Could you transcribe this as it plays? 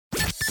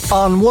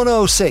On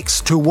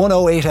 106 to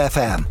 108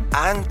 FM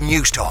and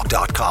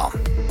newstalk.com.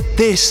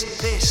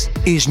 This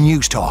is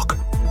Newstalk.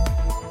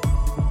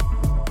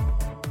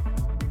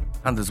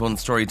 And there's one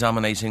story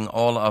dominating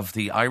all of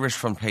the Irish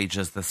front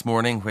pages this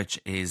morning, which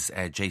is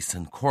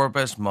Jason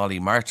Corbett, Molly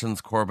Martins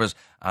Corbett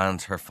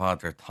and her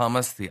father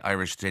Thomas. The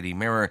Irish Daily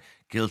Mirror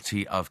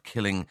guilty of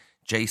killing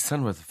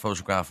Jason, with a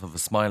photograph of a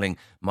smiling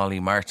Molly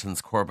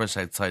Martins Corbett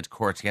outside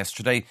court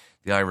yesterday.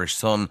 The Irish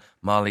Sun,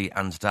 Molly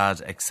and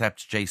Dad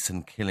accept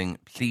Jason killing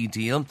plea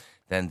deal.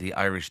 Then the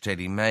Irish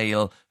Daily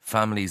Mail,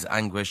 families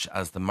anguish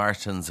as the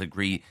Martins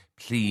agree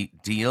plea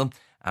deal.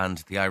 And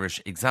the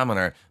Irish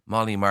Examiner,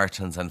 Molly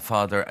Martins and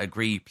father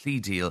agree plea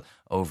deal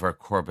over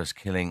Corbett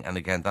killing. And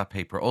again, that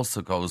paper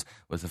also goes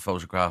with a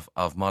photograph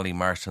of Molly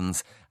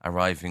Martins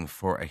arriving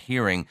for a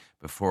hearing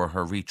before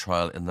her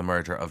retrial in the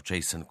murder of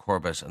Jason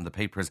Corbett. And the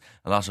papers,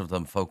 a lot of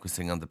them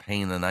focusing on the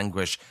pain and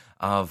anguish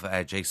of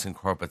Jason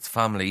Corbett's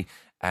family.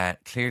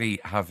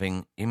 Clearly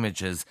having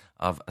images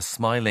of a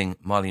smiling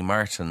Molly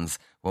Martins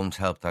won't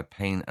help that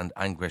pain and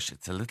anguish.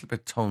 It's a little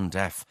bit tone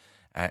deaf.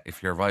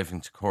 If you're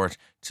arriving to court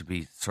to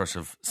be sort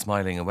of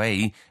smiling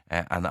away,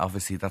 and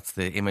obviously that's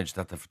the image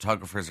that the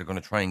photographers are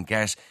going to try and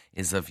get,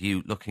 is of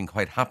you looking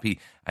quite happy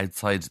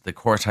outside the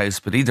courthouse.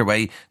 But either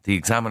way, the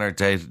Examiner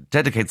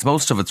dedicates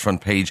most of its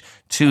front page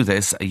to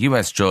this. A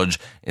US judge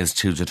is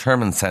to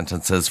determine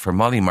sentences for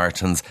Molly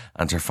Martins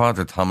and her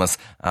father Thomas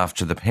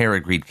after the pair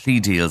agreed plea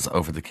deals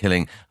over the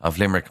killing of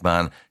Limerick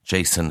man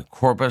Jason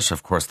Corbett.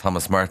 Of course,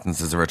 Thomas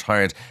Martins is a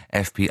retired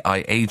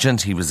FBI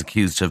agent. He was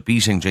accused of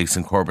beating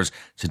Jason Corbett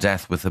to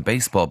death with a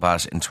baseball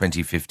bat in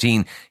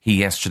 2015. He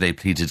yesterday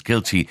pleaded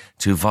guilty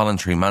to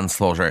voluntary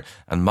manslaughter,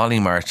 and Molly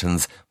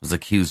Martins was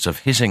accused of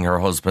hitting her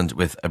husband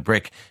with a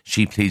brick.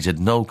 She pleaded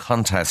no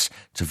contest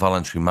to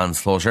voluntary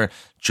manslaughter.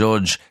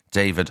 Judge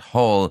David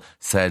Hall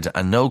said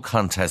a no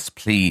contest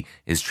plea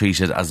is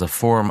treated as a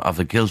form of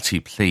a guilty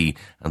plea,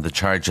 and the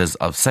charges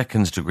of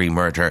second degree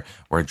murder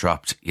were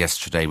dropped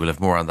yesterday. We'll have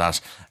more on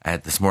that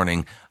this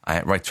morning.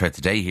 Right throughout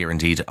the day here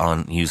indeed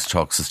on News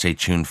Talk, so stay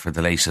tuned for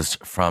the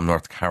latest from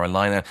North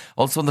Carolina.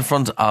 Also on the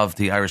front of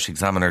the Irish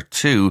Examiner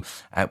too,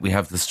 we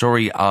have the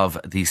story of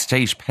the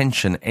state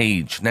pension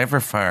age, never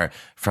far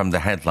from the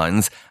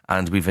headlines,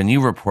 and we've a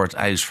new report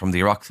out from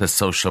the Oireachtas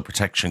Social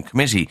Protection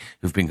Committee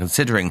who've been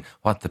considering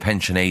what the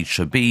pension age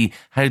should be.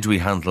 How do we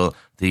handle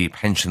the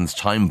pensions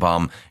time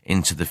bomb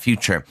into the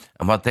future?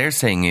 And what they're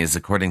saying is,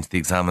 according to the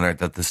Examiner,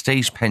 that the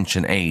state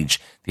pension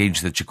age, the age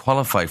that you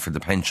qualify for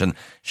the pension,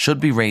 should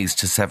be raised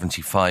to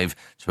 75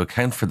 to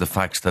account for the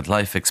fact that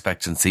life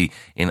expectancy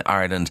in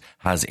Ireland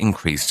has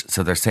increased.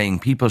 So they're saying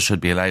people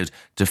should be allowed to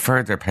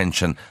defer their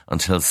pension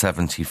until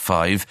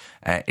 75.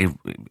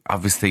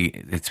 Obviously,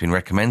 it's been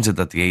recommended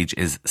that the age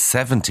is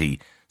 70.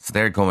 So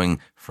they're going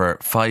for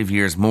 5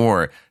 years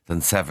more than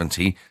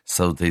 70.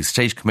 So the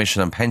State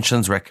Commission on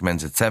Pensions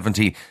recommended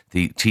 70.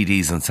 The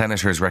TDs and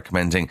Senators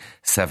recommending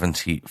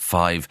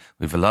 75.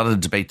 We've a lot of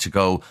debate to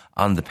go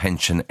on the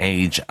pension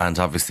age, and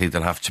obviously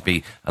there'll have to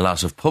be a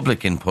lot of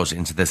public input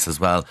into this as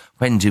well.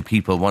 When do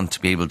people want to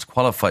be able to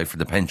qualify for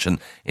the pension?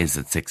 Is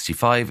it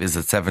 65? Is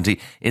it 70?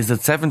 Is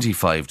it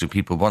 75? Do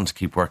people want to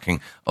keep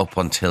working up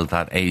until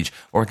that age,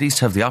 or at least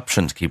have the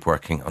option to keep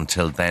working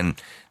until then?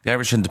 The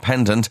Irish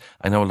Independent,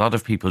 I know a lot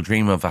of people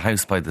dream of a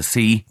house by the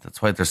sea.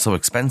 That's why they're so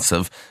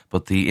expensive.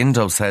 But the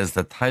Indo says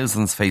that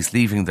thousands face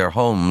leaving their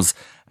homes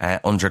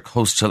under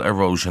coastal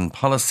erosion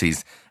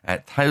policies.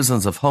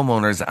 Thousands of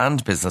homeowners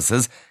and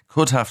businesses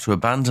could have to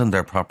abandon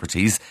their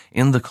properties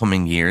in the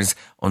coming years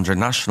under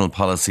national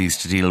policies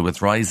to deal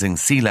with rising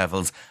sea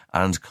levels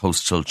and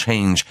coastal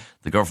change.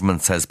 The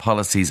government says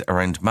policies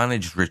around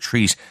managed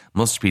retreat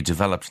must be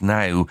developed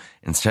now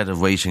instead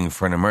of waiting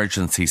for an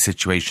emergency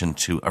situation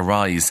to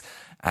arise.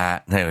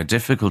 Now, a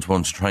difficult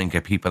one to try and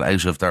get people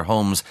out of their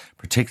homes,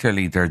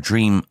 particularly their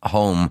dream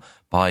home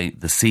by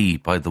the sea,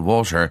 by the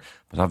water.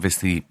 But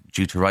obviously,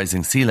 due to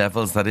rising sea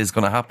levels, that is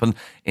going to happen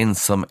in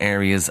some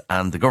areas.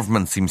 And the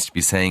government seems to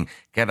be saying,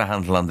 get a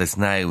handle on this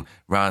now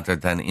rather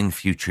than in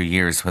future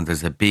years when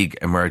there's a big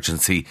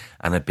emergency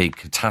and a big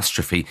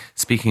catastrophe.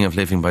 Speaking of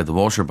living by the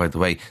water, by the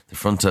way, the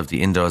front of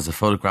the Indo is a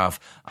photograph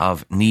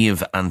of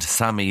Niamh and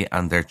Sammy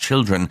and their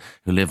children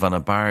who live on a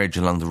barge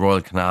along the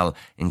Royal Canal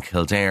in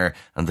Kildare.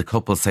 And the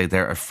couple say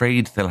they're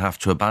afraid they'll have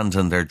to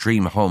abandon their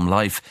dream home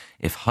life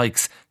if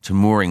hikes to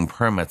mooring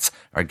permits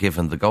are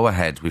given the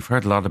go-ahead. We've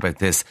heard a lot about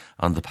this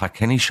on the Pat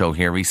Kenny show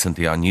here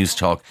recently on News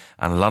Talk,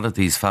 and a lot of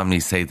these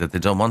families say that they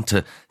don't want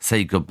to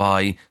say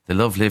goodbye. They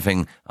love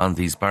living on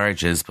these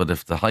barges, but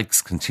if the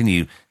hikes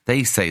continue,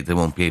 they say they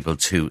won't be able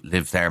to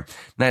live there.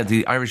 Now,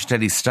 the Irish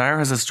Daily Star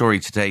has a story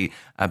today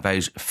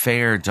about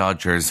fare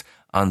dodgers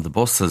on the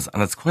buses,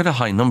 and it's quite a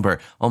high number.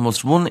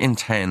 Almost 1 in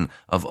 10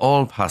 of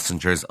all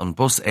passengers on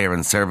bus, air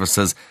and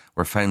services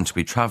were found to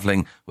be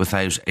travelling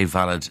without a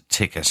valid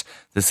ticket.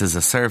 This is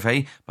a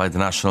survey by the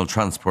National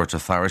Transport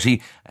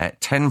Authority.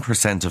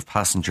 10% of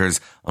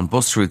passengers on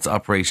bus routes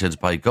operated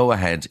by Go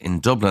Ahead in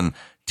Dublin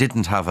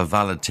didn't have a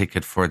valid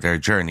ticket for their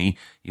journey.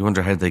 You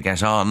wonder how they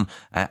get on.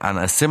 And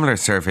a similar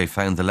survey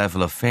found the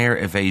level of fare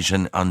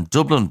evasion on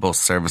Dublin bus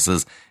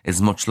services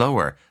is much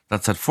lower.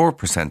 That's at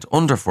 4%,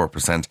 under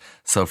 4%.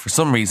 So for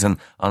some reason,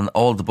 on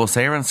all the bus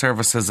Éireann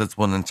services, it's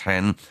 1 in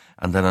 10.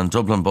 And then on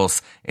Dublin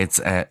Bus,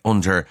 it's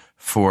under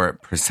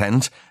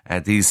 4%.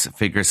 These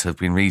figures have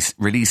been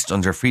released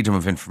under Freedom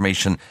of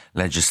Information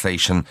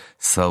legislation.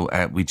 So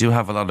we do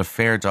have a lot of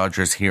fare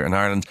dodgers here in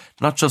Ireland,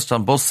 not just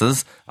on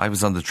buses. I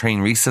was on the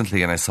train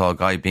recently and I saw a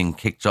guy being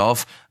kicked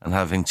off and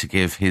having to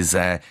give his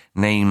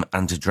name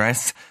and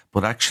address.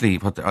 But actually,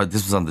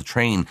 this was on the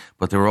train,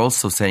 but they were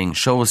also saying,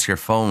 show us your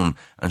phone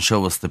and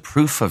show us the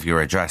proof of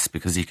your address,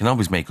 because you can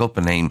always make up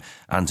a name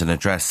and an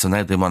address. So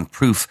now they want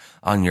proof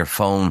on your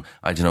phone,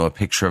 I don't know, a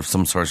picture of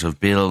some sort of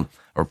bill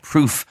or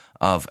proof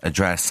of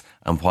address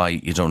and why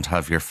you don't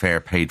have your fare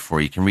paid for.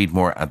 You can read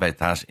more about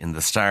that in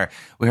the Star.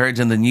 We heard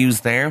in the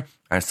news there,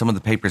 some of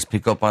the papers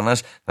pick up on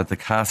it, that the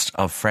cast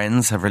of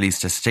Friends have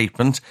released a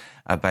statement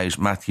about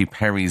Matthew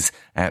Perry's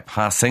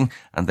passing,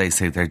 and they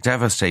say they're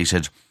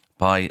devastated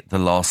by the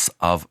loss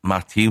of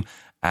Matthew.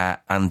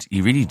 And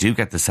you really do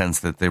get the sense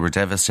that they were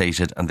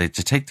devastated, and they had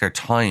to take their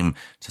time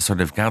to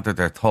sort of gather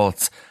their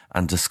thoughts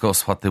and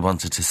discuss what they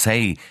wanted to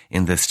say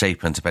in this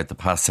statement about the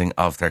passing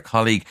of their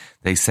colleague.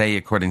 They say,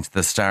 according to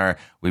the Star,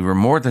 we were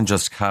more than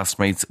just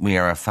castmates, we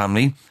are a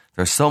family.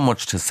 There's so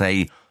much to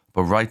say,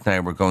 but right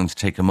now we're going to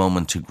take a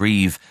moment to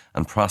grieve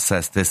and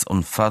process this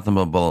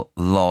unfathomable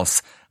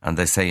loss. And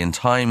they say in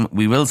time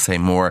we will say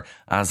more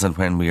as and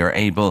when we are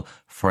able.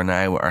 For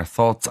now, our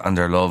thoughts and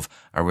our love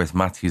are with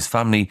Matthew's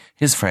family,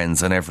 his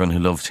friends and everyone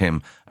who loved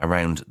him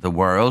around the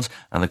world.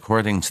 And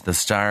according to the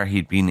Star,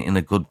 he'd been in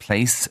a good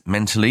place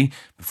mentally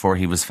before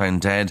he was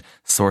found dead.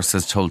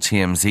 Sources told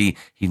TMZ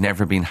he'd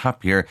never been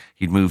happier.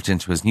 He'd moved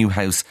into his new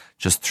house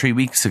just 3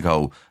 weeks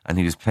ago and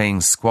he was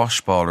playing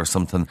squash ball or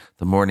something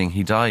the morning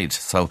he died.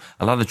 So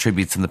a lot of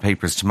tributes in the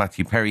papers to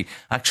Matthew Perry.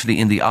 Actually,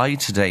 in the Eye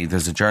today,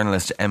 there's a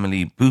journalist,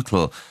 Emily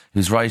Bootle,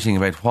 who's writing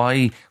about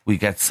why we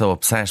get so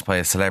upset by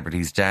a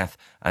celebrity's death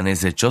and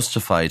is it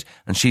justified.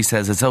 And she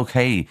says it's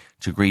okay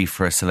to grieve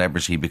for a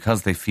celebrity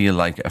because they feel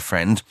like a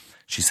friend.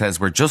 She says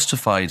we're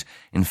justified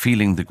in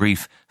feeling the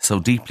grief so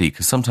deeply,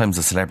 because sometimes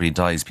a celebrity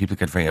dies, people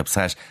get very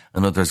upset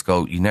and others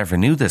go, you never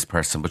knew this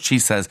person. But she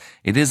says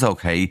it is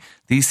okay.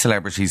 These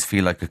celebrities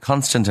feel like a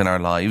constant in our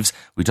lives.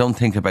 We don't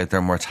think about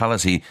their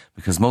mortality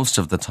because most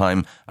of the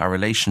time our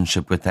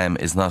relationship with them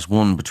is not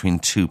one between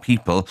two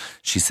people.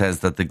 She says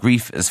that the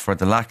grief is for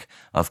the lack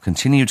of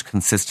continued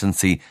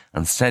consistency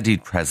and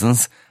steadied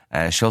presence.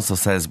 She also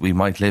says we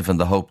might live in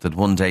the hope that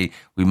one day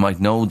we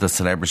might know the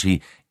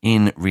celebrity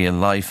in real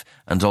life,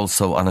 and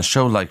also on a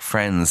show like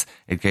Friends,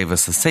 it gave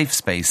us a safe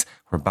space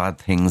where bad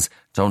things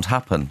don't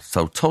happen.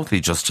 So totally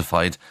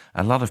justified.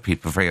 A lot of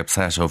people very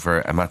upset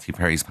over Matthew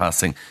Perry's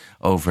passing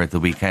over the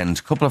weekend.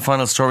 A couple of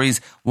final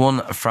stories.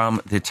 One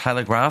from the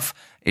Telegraph.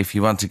 If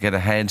you want to get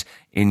ahead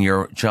in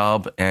your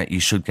job, you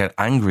should get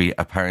angry,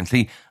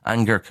 apparently.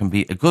 Anger can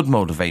be a good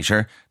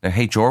motivator. Now,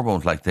 HR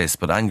won't like this,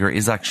 but anger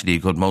is actually a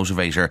good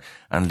motivator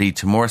and lead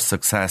to more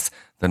success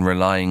than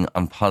relying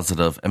on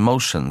positive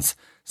emotions.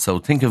 So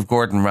think of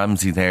Gordon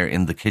Ramsay there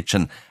in the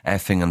kitchen,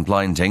 effing and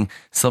blinding.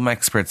 Some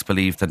experts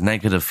believe that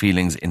negative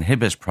feelings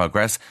inhibit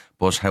progress,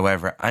 but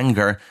however,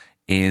 anger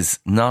is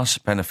not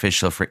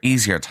beneficial for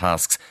easier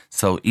tasks.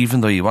 So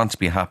even though you want to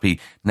be happy,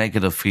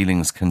 negative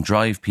feelings can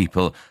drive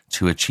people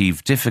to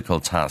achieve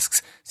difficult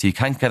tasks. So you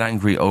can't get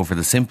angry over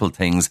the simple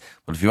things,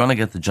 but if you want to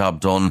get the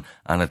job done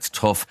and it's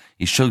tough,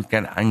 you should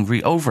get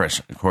angry over it,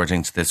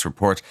 according to this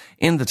report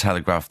in the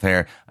Telegraph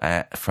there,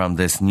 from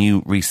this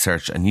new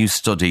research, a new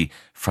study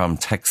from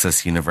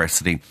Texas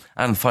University.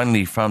 And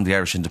finally, from the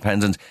Irish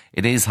Independent,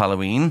 it is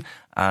Halloween,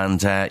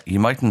 and you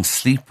mightn't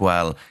sleep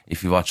well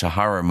if you watch a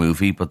horror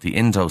movie, but the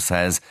Indo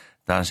says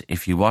that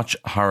if you watch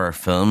horror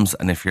films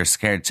and if you're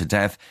scared to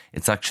death,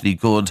 it's actually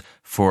good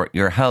for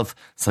your health.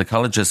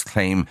 Psychologists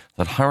claim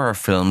that horror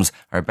films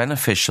are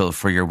beneficial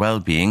for your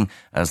well-being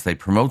as they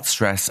promote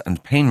stress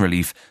and pain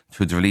relief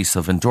through the release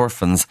of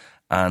endorphins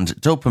and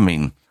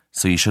dopamine.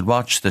 So you should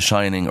watch The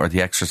Shining or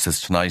The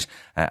Exorcist tonight.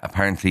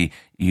 Apparently,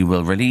 you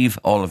will relieve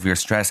all of your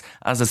stress.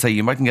 As I say,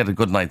 you mightn't get a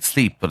good night's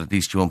sleep, but at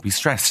least you won't be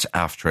stressed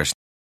after it.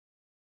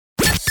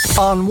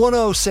 On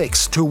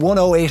 106 to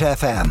 108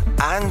 FM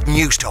and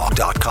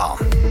Newstalk.com.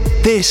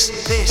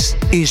 This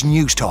is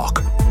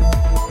Newstalk.